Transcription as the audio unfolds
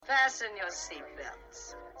Fasten your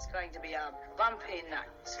seatbelts. It's going to be a bumpy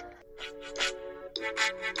night.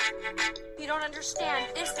 You don't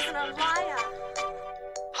understand. This isn't a liar.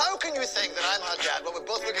 How can you think that I'm her dad when we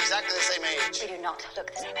both look exactly the same age? We do not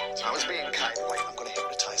look the same age. I was being kind. Wait, I'm going to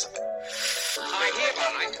hypnotize him. I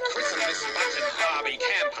hereby christen this button Barbie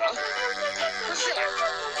camper Priscilla,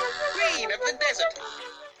 Queen of the Desert.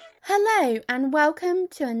 Hello and welcome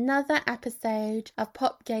to another episode of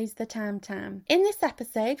Pop Goes the Tam Tam. In this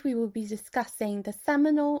episode we will be discussing the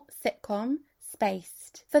seminal sitcom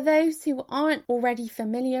Spaced. For those who aren't already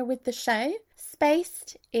familiar with the show,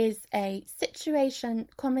 Spaced is a situation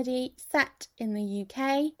comedy set in the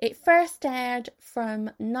UK. It first aired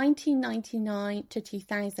from 1999 to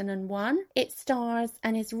 2001. It stars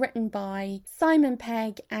and is written by Simon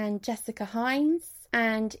Pegg and Jessica Hynes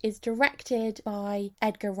and is directed by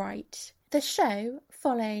Edgar Wright. The show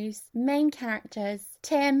follows main characters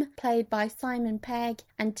Tim, played by Simon Pegg,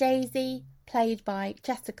 and Daisy, played by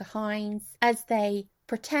Jessica Hynes, as they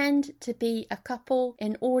pretend to be a couple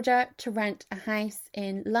in order to rent a house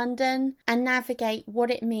in London and navigate what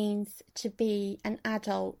it means to be an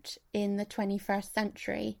adult in the 21st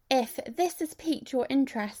century. If this has piqued your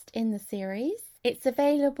interest in the series, it's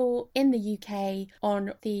available in the UK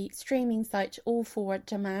on the streaming site All For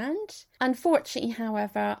Demand. Unfortunately,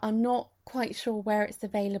 however, I'm not quite sure where it's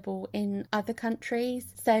available in other countries,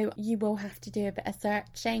 so you will have to do a bit of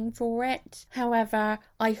searching for it. However,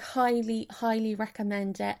 I highly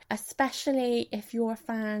recommend it, especially if you're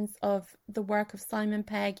fans of the work of Simon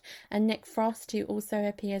Pegg and Nick Frost, who also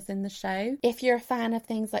appears in the show. If you're a fan of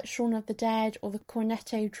things like Shaun of the Dead or the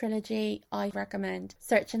Cornetto trilogy, I recommend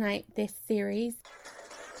searching out this series.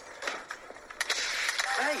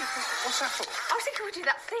 Hey, what's that for? I was thinking we'd do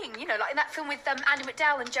that thing, you know, like in that film with Andy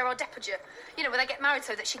McDowell and Gerard Depardieu. You know, where they get married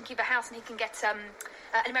so that she can keep a house and he can get an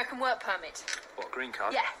American work permit. What, green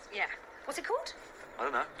card? Yeah. What's it called? I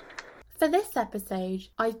don't know. For this episode,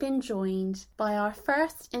 I've been joined by our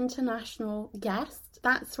first international guest.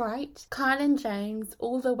 That's right, Carlin Jones,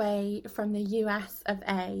 all the way from the US of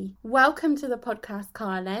A. Welcome to the podcast,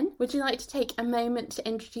 Carlin. Would you like to take a moment to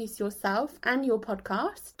introduce yourself and your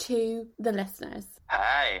podcast to the listeners?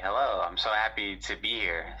 Hi, hello. I'm so happy to be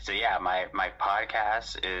here. So yeah, my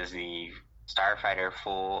podcast is the Starfighter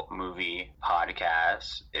Full Movie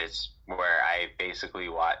Podcast. It's where I basically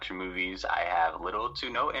watch movies I have little to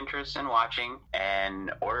no interest in watching in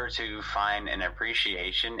order to find an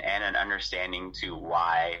appreciation and an understanding to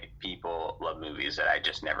why people love movies that I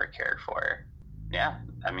just never cared for. Yeah,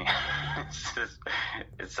 I mean,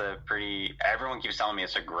 it's a pretty, everyone keeps telling me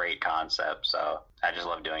it's a great concept, so I just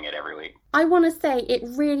love doing it every week. I want to say it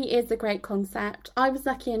really is a great concept. I was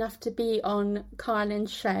lucky enough to be on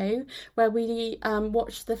Carlin's show where we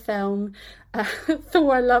watched the film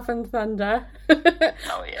Thor Love and Thunder.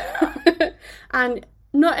 Oh, yeah. And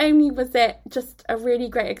not only was it just a really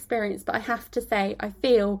great experience, but I have to say, I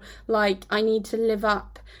feel like I need to live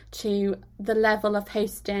up to the level of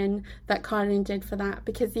hosting that Carlin did for that,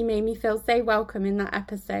 because he made me feel so welcome in that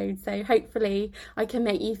episode. So hopefully I can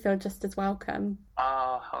make you feel just as welcome.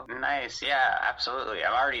 Oh, nice. Yeah, absolutely.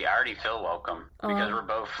 I already feel welcome because we're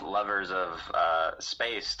both lovers of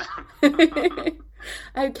space.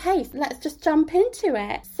 Okay, so let's just jump into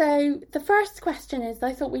it. So the first question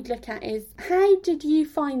I thought we'd look at is, how did you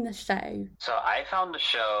find the show? So I found the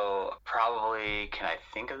show probably, can I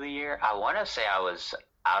think of the year? I want to say I was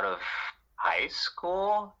out of high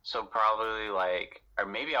school, so probably or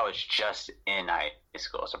maybe I was just in high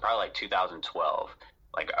school, so probably 2012.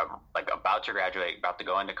 Like about to graduate, about to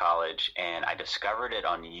go into college, and I discovered it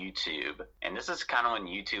on YouTube. And this is kind of when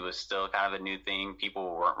YouTube was still kind of a new thing.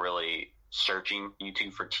 People weren't really searching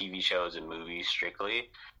YouTube for TV shows and movies strictly,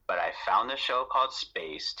 but I found this show called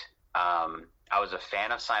Spaced. I was a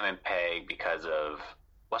fan of Simon Pegg because of,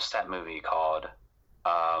 what's that movie called?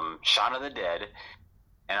 Shaun of the Dead.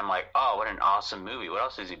 And I'm like, oh, what an awesome movie. What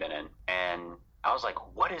else has he been in? And I was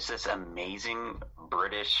like, what is this amazing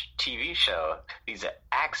British TV show? These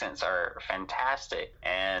accents are fantastic.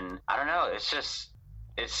 And I don't know,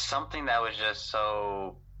 it's something that was just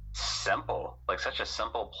so simple, such a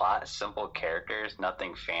simple plot, simple characters,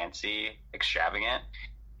 nothing fancy, extravagant.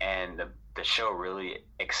 And the show really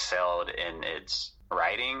excelled in its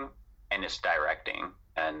writing and its directing.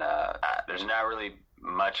 And there's not really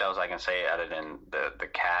much else I can say other than the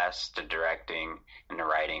cast, the directing, and the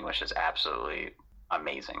writing, which is absolutely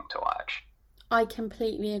amazing to watch. I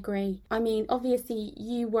completely agree. I mean, obviously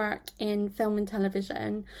you work in film and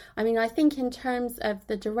television. I mean, I think in terms of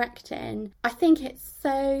the directing, I think it's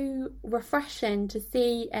so refreshing to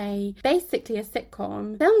see basically a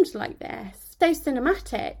sitcom filmed like this, so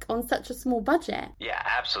cinematic on such a small budget. Yeah,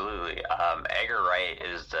 absolutely. Edgar Wright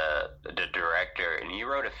is the director, and he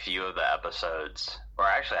wrote a few of the episodes. Or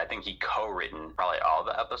actually, I think he co-written probably all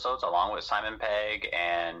the episodes along with Simon Pegg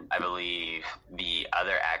and I believe the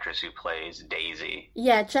other actress who plays Daisy.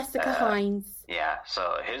 Yeah, Jessica Hines. Yeah,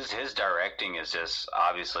 so his directing is just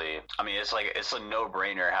obviously, I mean, it's a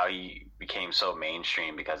no-brainer how he became so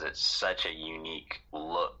mainstream because it's such a unique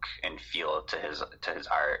look and feel to his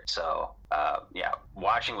art. So yeah,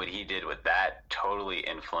 watching what he did with that totally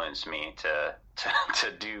influenced me to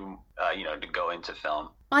do to go into film.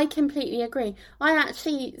 I completely agree. I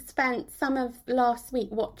actually spent some of last week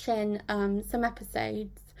watching some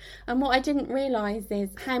episodes, and what I didn't realise is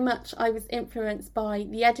how much I was influenced by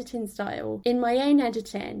the editing style. In my own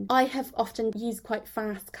editing, I have often used quite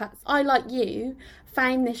fast cuts. I, like you,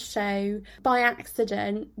 found this show by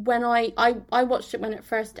accident when I watched it when it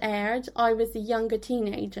first aired. I was a younger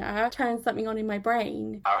teenager, turned something on in my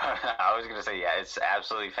brain. I was going to say, yeah, it's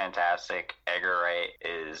absolutely fantastic. Edgar Wright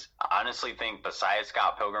is, honestly think, besides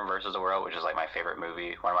Scott Pilgrim vs. the World, which is like my favorite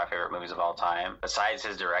movie, one of my favorite movies of all time, besides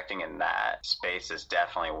his directing in that space, is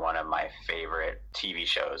definitely one of my favorite TV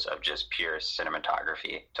shows of just pure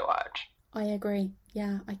cinematography to watch. I agree.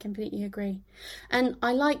 Yeah, I completely agree. And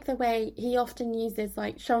I like the way he often uses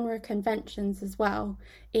like genre conventions as well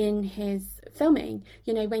in his filming.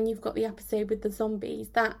 You know, when you've got the episode with the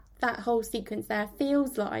zombies, that whole sequence there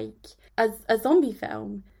feels like a zombie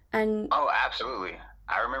film. And oh, absolutely.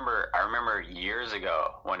 I remember years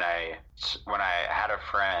ago when I had a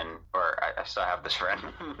friend, or I still have this friend.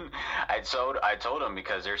 I told him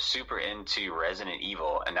because they're super into Resident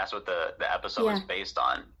Evil, and that's what the episode was based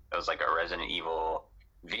on. It was like a Resident Evil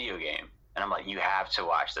video game. And I'm like, you have to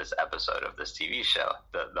watch this episode of this TV show.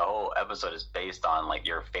 The whole episode is based on like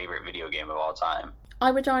your favorite video game of all time.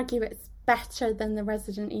 I would argue it's better than the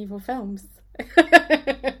Resident Evil films.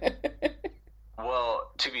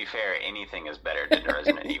 Well, to be fair, anything is better than the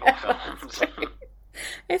Resident Evil films.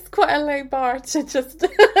 It's quite a low bar to just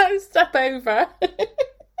step over.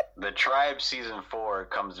 The Tribe Season 4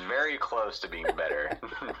 comes very close to being better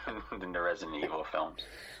than the Resident Evil films.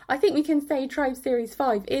 I think we can say Tribe Series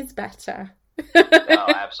 5 is better.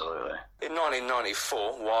 Oh, absolutely. In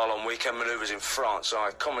 1994, while on weekend manoeuvres in France,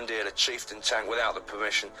 I commandeered a chieftain tank without the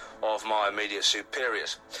permission of my immediate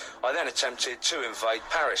superiors. I then attempted to invade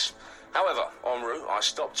Paris. However, en route, I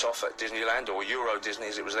stopped off at Disneyland, or Euro Disney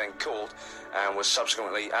as it was then called, and was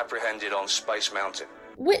subsequently apprehended on Space Mountain.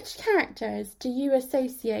 Which characters do you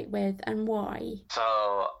associate with and why? So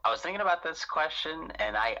I was thinking about this question,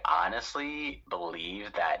 and I honestly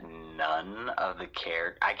believe that none of the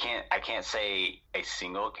I can't say a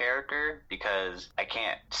single character, because I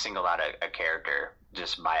can't single out a character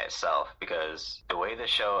just by itself, because the way the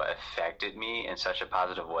show affected me in such a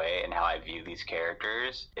positive way and how I view these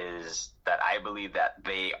characters is that I believe that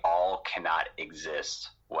they all cannot exist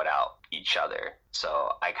without each other.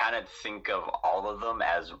 So I kind of think of all of them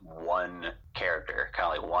as one character,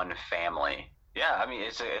 kind of like one family. Yeah, I mean,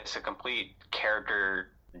 it's a complete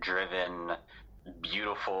character-driven,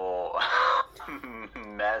 beautiful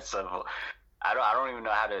mess of. I don't even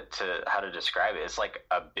know how to describe it. It's like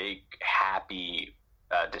a big, happy,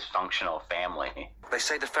 dysfunctional family. They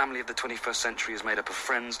say the family of the 21st century is made up of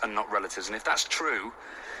friends and not relatives, and if that's true,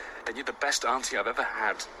 then you're the best auntie I've ever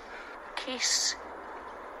had. Kiss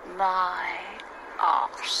my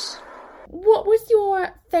arse. What was your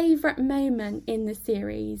favourite moment in the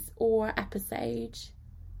series or episode?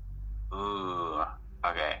 Ooh,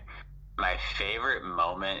 okay. My favorite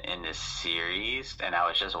moment in this series, and I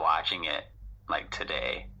was just watching it like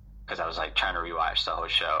today, because I was like trying to rewatch the whole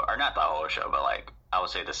show, or not the whole show, but like I would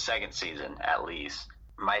say the second season at least.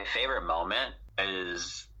 My favorite moment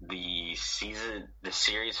is the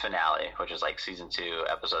series finale, which is like season 2,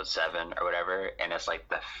 episode 7 or whatever, and it's like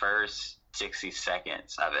the first 60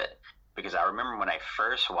 seconds of it, because I remember when I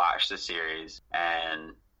first watched the series,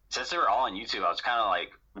 and since they were all on YouTube, I was kind of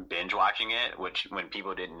like binge watching it, which when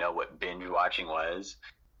people didn't know what binge watching was.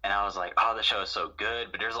 And I was like, oh, the show is so good,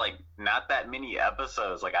 but there's like not that many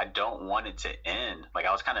episodes. Like, I don't want it to end. Like,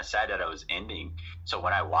 I was kind of sad that it was ending. So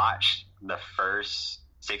when I watched the first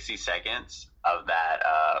 60 seconds of that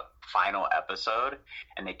final episode,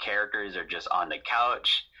 and the characters are just on the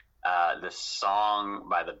couch, the song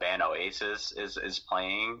by the band Oasis is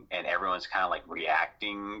playing, and everyone's kind of like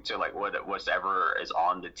reacting to like whatever is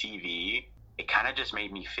on the TV. It kind of just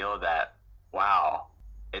made me feel that, wow,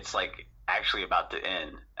 it's like actually about to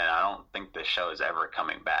end, and I don't think the show is ever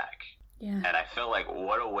coming back. Yeah. And I feel like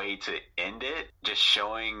what a way to end it, just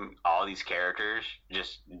showing all these characters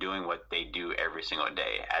just doing what they do every single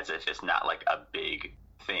day, as if it's not like a big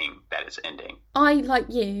thing that it's ending. I, like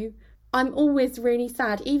you, I'm always really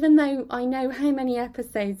sad, even though I know how many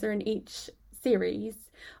episodes are in each series.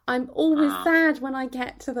 I'm always sad when I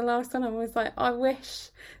get to the last one. I'm always like, I wish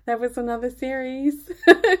there was another series.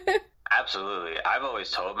 Absolutely. I've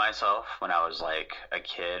always told myself when I was like a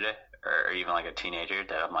kid or even like a teenager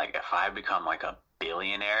that I'm like, if I become like a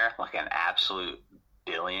billionaire, like an absolute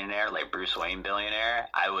billionaire, like Bruce Wayne billionaire,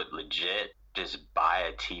 I would legit just buy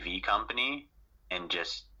a TV company and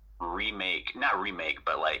just not remake,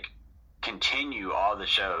 but like continue all the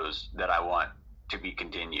shows that I want to be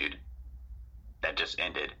continued that just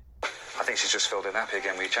ended. I think she's just filled in happy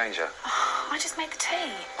again. Will you change her? Oh, I just made the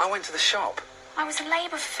tea. I went to the shop. I was in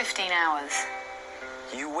labour for 15 hours.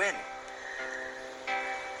 You win.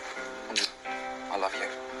 I love you.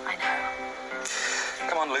 I know.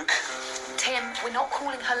 Come on, Luke. Tim, we're not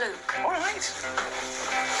calling her Luke. All right.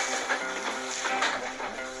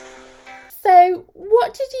 So,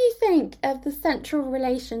 what did you think of the central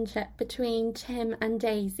relationship between Tim and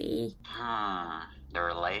Daisy? The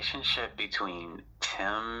relationship between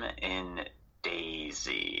Tim and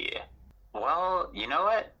Daisy. Well, you know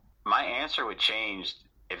what? My answer would change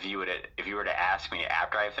if you were to ask me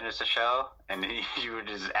after I finished the show, and then you would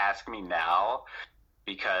just ask me now,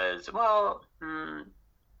 because, well,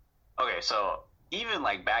 okay, so even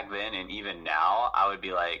like back then and even now, I would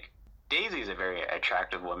be like, Daisy's a very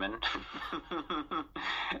attractive woman.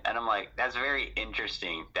 And I'm like, that's very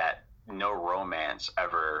interesting that no romance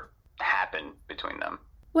ever happened between them.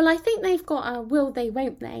 Well, I think they've got a will they,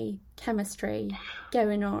 won't they chemistry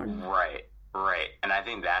going on. Right. And I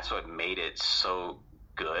think that's what made it so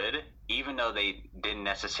good, even though they didn't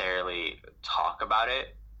necessarily talk about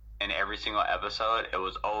it in every single episode. It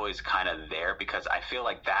was always kind of there, because I feel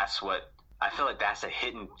like that's a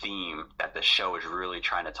hidden theme that the show is really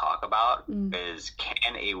trying to talk about, is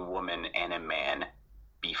can a woman and a man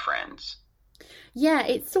be friends? Yeah,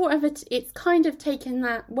 it's sort of it's kind of taken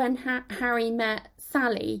that when Harry met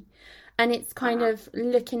Sally, and it's kind of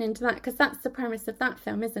looking into that, because that's the premise of that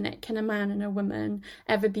film, isn't it? Can a man and a woman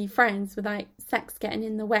ever be friends without sex getting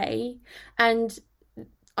in the way? And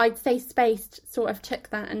I'd say Spaced sort of took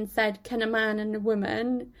that and said, can a man and a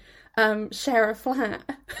woman share a flat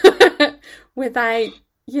without,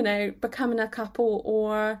 becoming a couple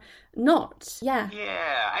or not? Yeah,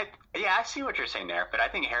 I see what you're saying there, but I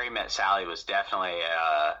think Harry Met Sally was definitely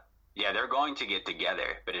they're going to get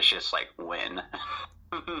together, but it's just like when.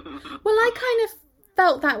 Well, I kind of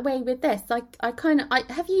felt that way with this. I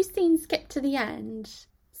have you seen Skip to the End?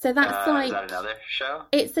 So that's is that another show?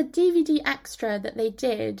 It's a DVD extra that they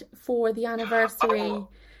did for the anniversary. Oh.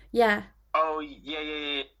 Yeah. Oh,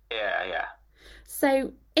 yeah.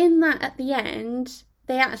 So in that, at the end,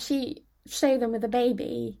 they actually show them with a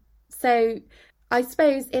baby. So I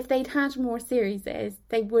suppose if they'd had more series,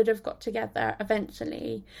 they would have got together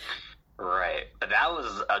eventually. Right. But that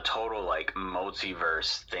was a total,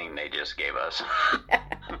 multiverse thing they just gave us.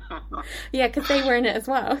 Yeah, because they were in it as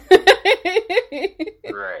well.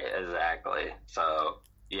 Right, exactly. So,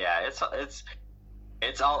 yeah,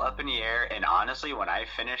 it's all up in the air. And honestly, when I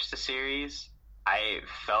finished the series, I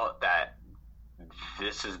felt that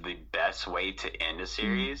this is the best way to end a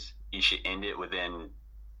series. You should end it within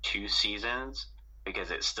 2 seasons,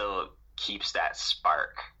 because it still keeps that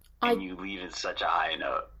spark, and you leave in such a high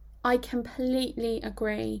note. I completely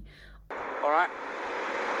agree. All right.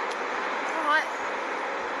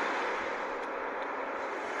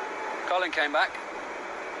 Colin came back.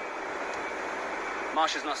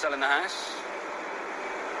 Marsha's not selling the house.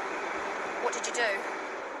 What did you do?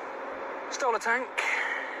 Stole a tank.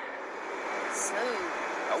 Smooth.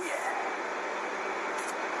 Oh, yeah.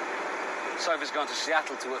 Sophie's gone to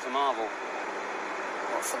Seattle to work for Marvel.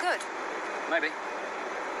 What, for good? Maybe.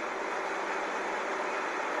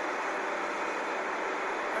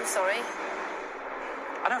 I'm sorry.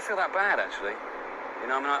 I don't feel that bad, actually.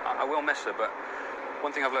 I will miss her, but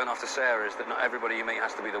one thing I've learned after Sarah is that not everybody you meet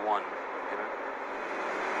has to be the one,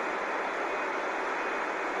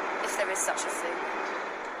 If there is such a thing.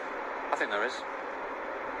 I think there is.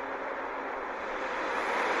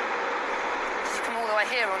 Did you come all the way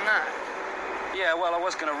here on that? Yeah, well, I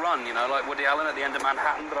was going to run, like Woody Allen at the end of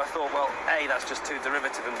Manhattan, but I thought, well, A, that's just too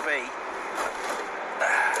derivative, and B,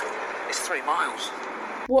 it's 3 miles.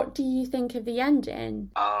 What do you think of the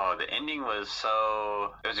ending? Oh, the ending was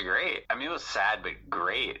it was great. I mean, it was sad, but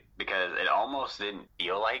great, because it almost didn't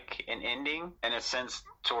feel like an ending in a sense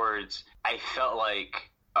I felt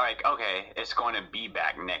like, all right, okay, it's going to be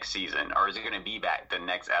back next season, or is it going to be back the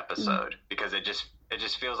next episode? Because it It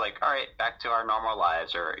just feels like, all right, back to our normal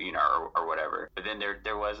lives, or or whatever. But then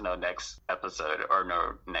there was no next episode or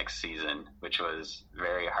no next season, which was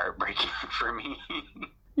very heartbreaking for me.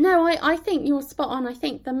 No, I think you're spot on. I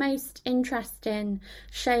think the most interesting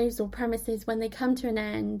shows or premises when they come to an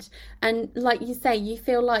end, and like you say, you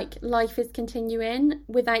feel like life is continuing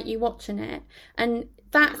without you watching it. And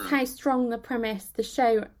that's how strong the premise, the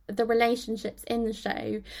show, the relationships in the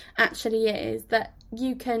show actually is, that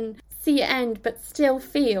you can see it end but still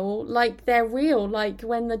feel like they're real. Like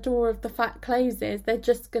when the door of the flat closes, they're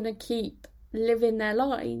just going to keep living their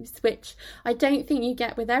lives, which I don't think you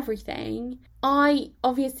get with everything.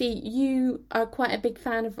 Obviously, you are quite a big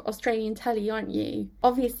fan of Australian telly, aren't you?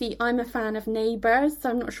 Obviously, I'm a fan of Neighbours, so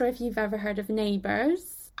I'm not sure if you've ever heard of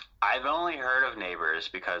Neighbours. I've only heard of Neighbours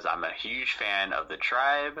because I'm a huge fan of The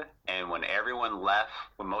Tribe, and when everyone left,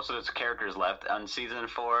 when most of those characters left on season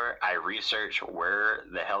 4, I researched where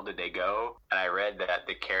the hell did they go, and I read that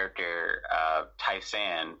the character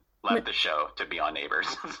Tai-San left the show to be on Neighbours.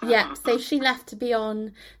 Yeah, so she left to be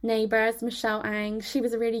on Neighbours, Michelle Ang. She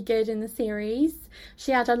was really good in the series.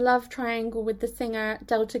 She had a love triangle with the singer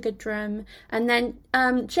Delta Goodrem, and then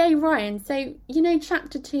Jay Ryan. So,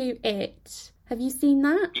 Chapter 2, It. Have you seen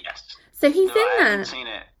that? Yes. So he's in I that. haven't seen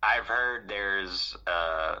it. I've heard there's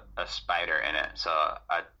a spider in it, so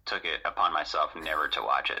I took it upon myself never to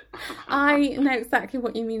watch it. I know exactly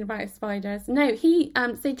what you mean about spiders. No,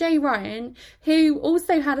 so Jay Ryan, who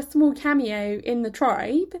also had a small cameo in The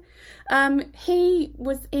Tribe, he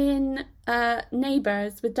was in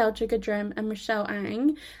Neighbours with Delta Goodrem and Michelle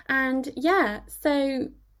Ang, and so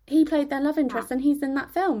he played their love interest, and he's in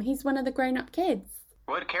that film. He's one of the grown-up kids.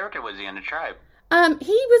 What character was he in The Tribe?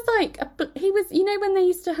 He was when they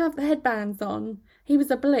used to have the headbands on, he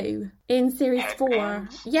was a Blue in series 4.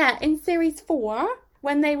 Yeah, in series 4,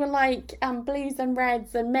 when they were like blues and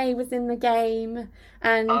reds, and May was in the game,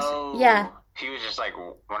 and he was just like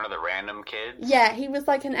one of the random kids. Yeah, he was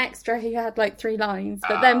like an extra who had like 3 lines,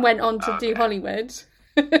 but then went on to do Hollywood.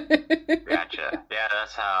 Gotcha. Yeah,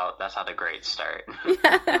 that's how the greats start.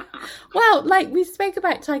 Yeah. Well, like we spoke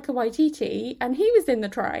about Taika Waititi, and he was in The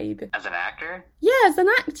Tribe as an actor. Yeah, as an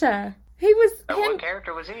actor. He was. What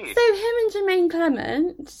character was he? So him and Jermaine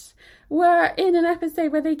Clement were in an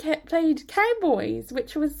episode where they played cowboys,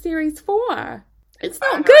 which was series 4. It's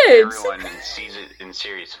not good. Everyone in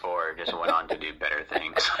series 4 just went on to do better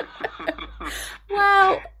things.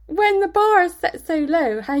 Well, when the bar is set so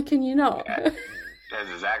low, how can you not? Yeah. That's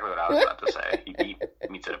exactly what I was about to say. He beat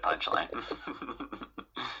me to the punchline.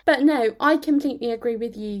 But no, I completely agree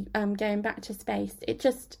with you going back to space. It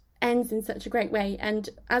just ends in such a great way. And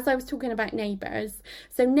as I was talking about Neighbours,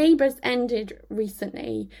 so Neighbours ended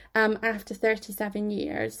recently after 37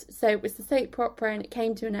 years. So it was a soap opera and it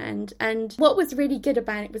came to an end. And what was really good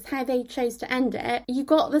about it was how they chose to end it. You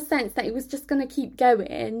got the sense that it was just going to keep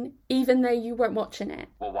going, even though you weren't watching it.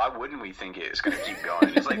 Well, why wouldn't we think it's going to keep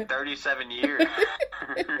going? It's like 37 years.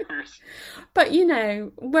 But,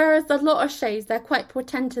 whereas a lot of shows, they're quite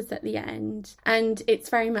portentous at the end. And it's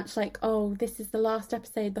very much like, oh, this is the last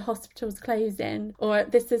episode, the hospital's closing, or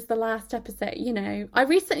this is the last episode. I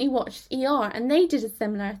recently watched ER, and they did a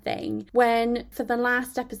similar thing when, for the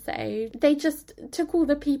last episode, they just took all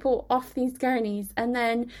the people off these gurneys, and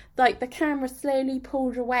then like the camera slowly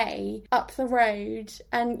pulled away up the road,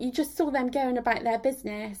 and you just saw them going about their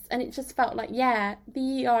business, and it just felt like, yeah,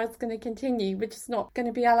 the ER is going to continue. We're just not going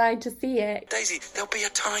to be allowed to see it. Daisy, there'll be a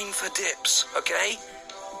time for dips, okay?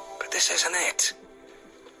 But this isn't it.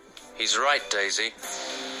 He's right, Daisy.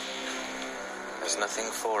 There's nothing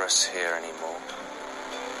for us here anymore.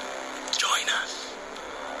 Join us.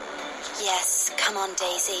 Yes, come on,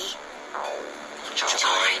 Daisy.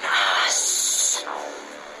 Join us.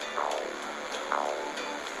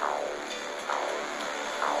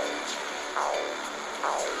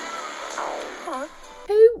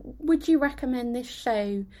 Who would you recommend this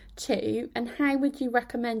show to, and how would you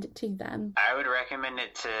recommend it to them? I would recommend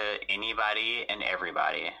it to anybody and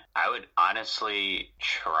everybody. I would honestly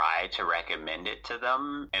try to recommend it to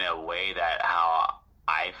them in a way that how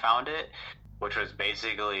I found it, which was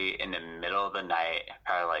basically in the middle of the night,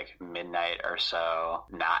 probably like midnight or so,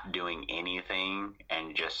 not doing anything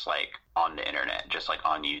and just like on the internet, just like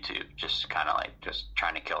on YouTube, just kind of like just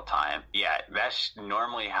trying to kill time. Yeah, that's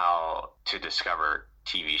normally how to discover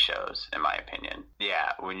TV shows, in my opinion.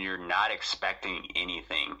 Yeah, when you're not expecting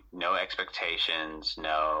anything, no expectations,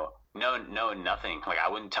 no nothing. Like, I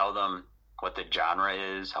wouldn't tell them what the genre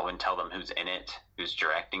is. I wouldn't tell them who's in it, who's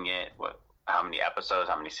directing it, how many episodes,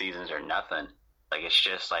 how many seasons, or nothing. Like, it's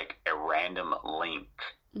just like a random link.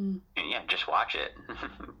 And yeah, just watch it.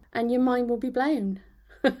 And your mind will be blown.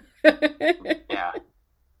 Yeah.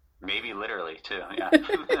 Maybe literally, too. Yeah.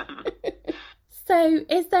 So,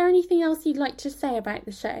 is there anything else you'd like to say about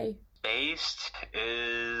the show? Spaced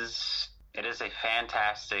is a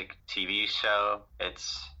fantastic TV show.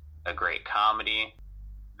 It's a great comedy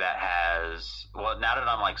that has, well, now that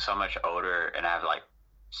I'm like so much older and I have like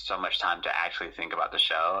so much time to actually think about the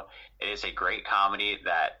show, it is a great comedy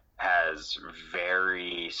that has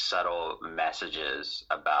very subtle messages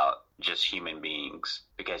about just human beings,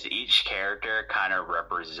 because each character kind of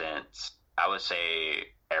represents, I would say,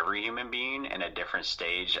 every human being in a different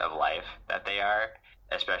stage of life that they are,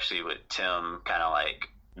 especially with Tim kind of like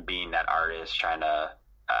being that artist trying to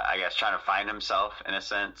find himself in a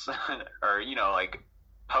sense, or, you know, like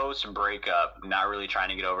post breakup, not really trying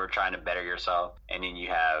to get over, trying to better yourself. And then you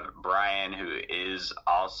have Brian, who is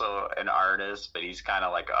also an artist, but he's kind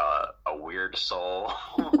of like a weird soul.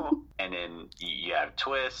 And then you have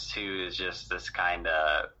Twist, who is just this kind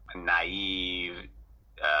of naive,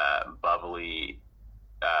 bubbly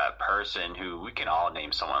person who we can all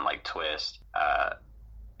name someone like Twist.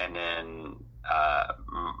 And then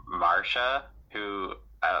Marsha, who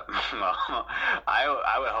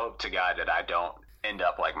I would hope to God that I don't end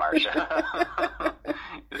up like Marsha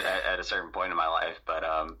at a certain point in my life. But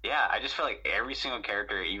yeah, I just feel like every single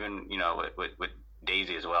character, even, you know, with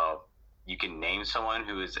Daisy as well, you can name someone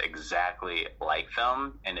who is exactly like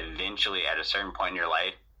them, and eventually at a certain point in your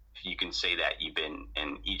life, you can say that you've been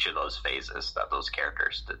in each of those phases that those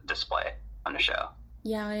characters display on the show.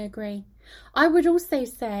 Yeah, I agree. I would also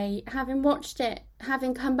say, having watched it,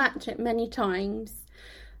 having come back to it many times,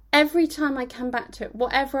 every time I come back to it,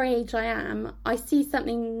 whatever age I am, I see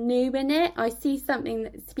something new in it. I see something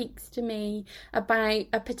that speaks to me about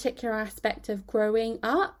a particular aspect of growing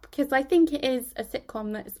up, because I think it is a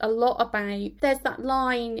sitcom that's a lot about, there's that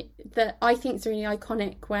line that I think is really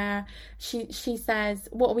iconic where she says,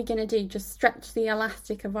 what are we going to do? Just stretch the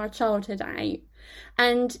elastic of our childhood out.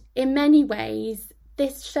 And in many ways,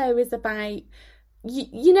 this show is about,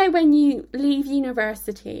 you know, when you leave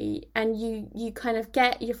university and you kind of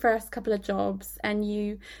get your first couple of jobs and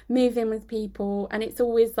you move in with people, and it's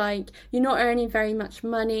always like you're not earning very much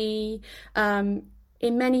money.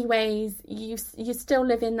 In many ways, you still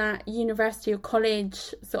live in that university or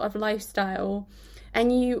college sort of lifestyle,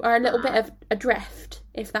 and you are a little bit of adrift,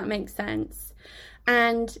 if that makes sense.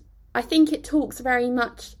 And I think it talks very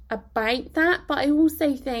much about that, but I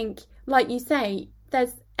also think, like you say,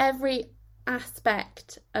 there's every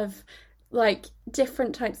aspect of like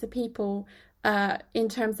different types of people in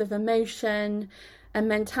terms of emotion and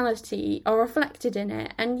mentality are reflected in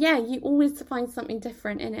it, and yeah, you always find something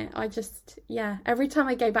different in it. Every time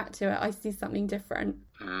I go back to it, I see something different.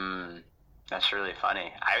 That's really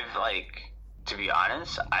funny. To be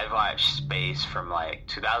honest, I've watched Space from like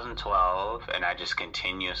 2012, and I just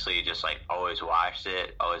continuously just like always watched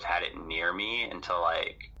it, always had it near me until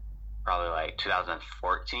like probably like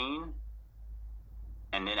 2014.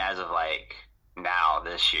 And then as of like now,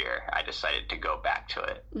 this year, I decided to go back to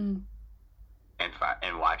it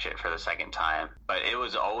and watch it for the second time. But it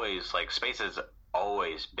was always like, Space has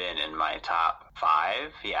always been in my top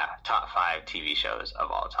 5 TV shows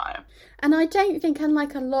of all time. And I don't think,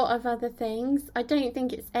 unlike a lot of other things, I don't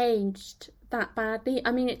think it's aged that badly.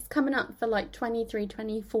 I mean, it's coming up for like 23,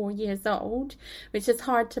 24 years old, which is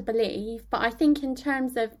hard to believe. But I think in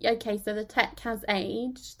terms of, okay, so the tech has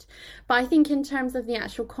aged, but I think in terms of the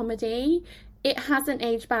actual comedy, it hasn't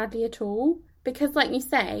aged badly at all. Because like you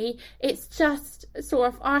say, it's just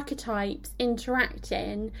sort of archetypes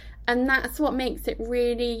interacting, and that's what makes it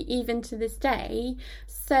really, even to this day,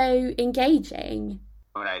 so engaging.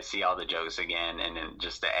 When I see all the jokes again, and then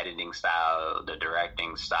just the editing style, the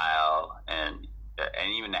directing style, and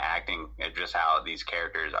even the acting, just how these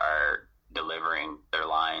characters are delivering their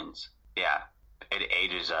lines, yeah, it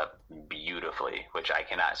ages up beautifully, which I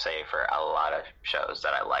cannot say for a lot of shows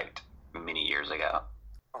that I liked many years ago.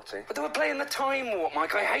 But they were playing the Time Warp,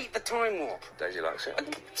 Mike. I hate the Time Warp. Daisy likes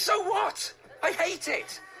it. So what? I hate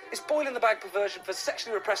it. It's boil-in-the-bag perversion for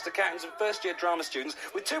sexually repressed accountants and first-year drama students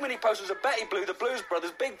with too many posters of Betty Blue, the Blues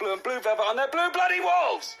Brothers, Big Blue and Blue Velvet on their blue bloody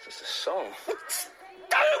walls. It's just a song.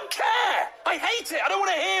 I don't care. I hate it. I don't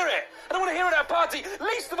want to hear it. I don't want to hear it at a party.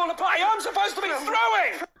 Least of all a party I'm supposed to be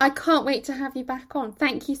throwing. I can't wait to have you back on.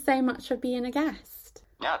 Thank you so much for being a guest.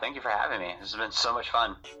 Yeah, thank you for having me. This has been so much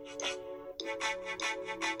fun.